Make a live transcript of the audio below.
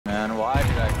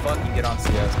get on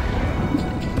CS.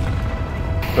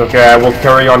 Okay, I will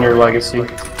carry on your legacy.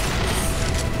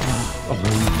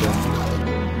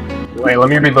 Wait, let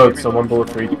me reload, so 1 bullet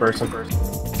for each person.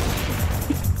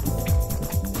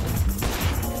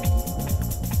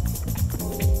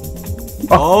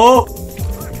 Oh!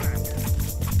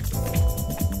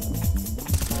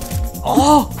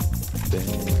 Oh!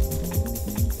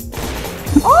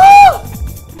 Oh!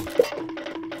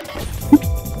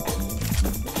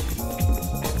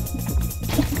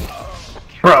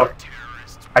 Bro,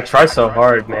 I try so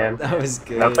hard, man. That was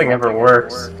good. Nothing ever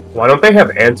works. Why don't they have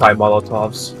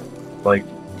anti-molotovs? Like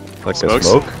the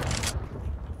smoke?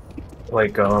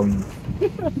 Like,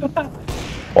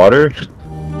 Water?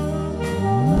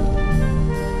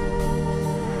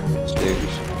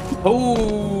 Stairs.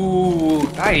 Oh,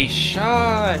 nice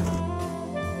shot.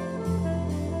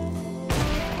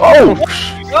 Oh!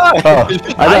 Oh,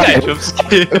 I got him.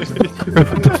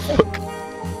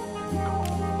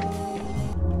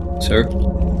 Sir?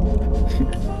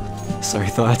 Sorry,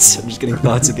 thoughts. I'm just getting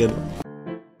thoughts again.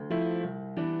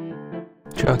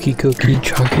 Chalky cookie,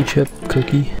 chalky chip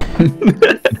cookie.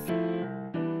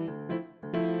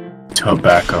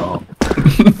 Tobacco.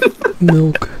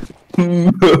 Milk.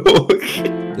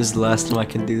 This is the last time I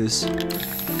can do this.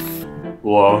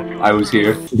 Whoa, I was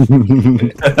here.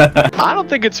 I don't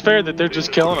think it's fair that they're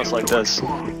just killing us like this.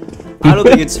 I don't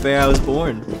think it's fair I was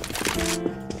born.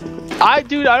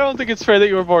 Dude, I don't think it's fair that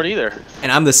you were born either.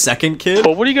 And I'm the second kid?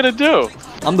 But what are you gonna do?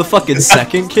 I'm the fucking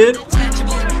second kid?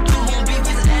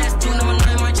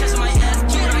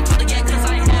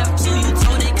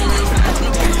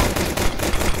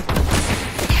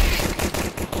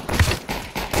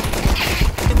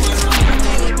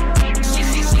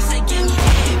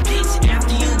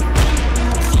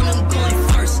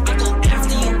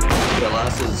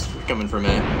 Coming for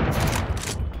me.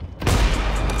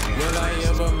 Will I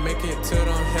ever make it to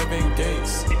them heaven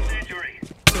gates?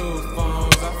 2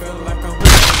 phones, I feel like I'm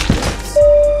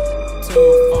 2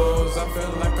 phones, I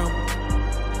feel like I'm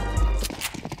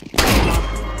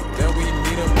that we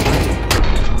need a break.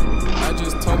 I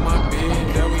just told my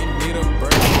bitch that we need a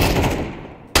break.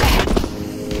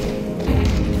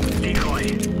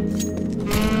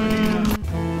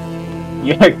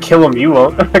 yeah, kill him, you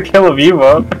won't. Kill him, you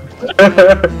won't.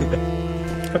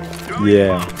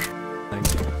 Yeah.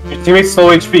 Your teammate's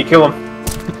low HP, kill him.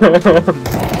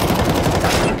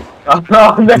 Oh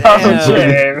no,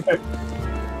 shame.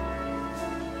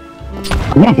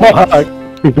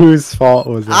 Whose fault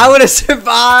was it? I would've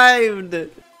survived!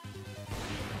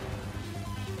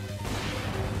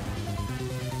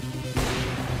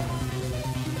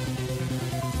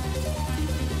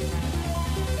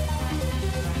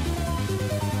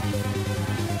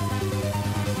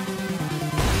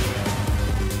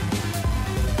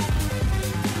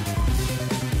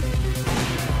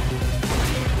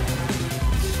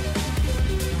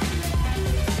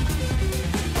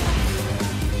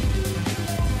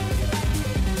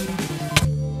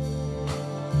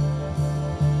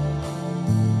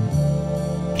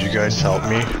 You guys help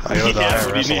me? I owe the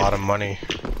IRS a lot of money.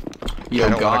 Yo, I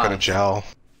don't want to go to God. jail.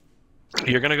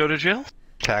 You're gonna go to jail?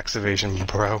 Tax evasion,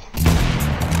 bro.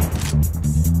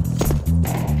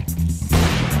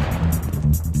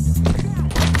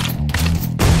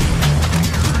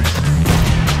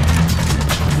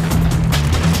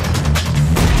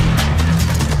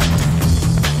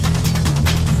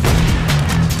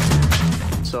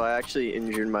 So I actually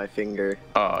injured my finger.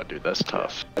 Oh, dude, that's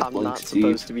tough. I'm not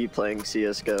supposed to be playing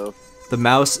CSGO. The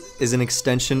mouse is an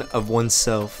extension of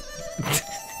oneself.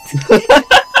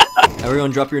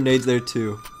 Everyone drop your nades there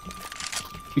too.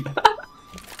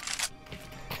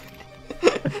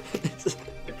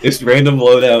 It's random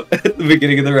loadout at the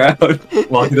beginning of the round.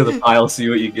 Walk into the pile, see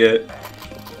what you get.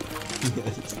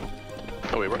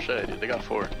 Oh wait, rush A, dude. They got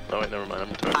 4. Oh wait, never mind.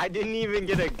 I'm tired. I didn't even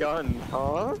get a gun,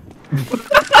 huh?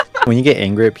 When you get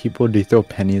angry at people, do you throw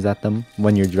pennies at them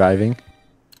when you're driving?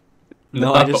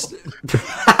 No, I just...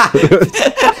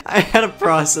 I had to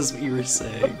process what you were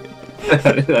saying.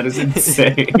 That is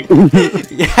insane.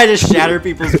 Yeah, I just shatter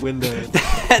people's windows.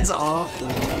 That's awful.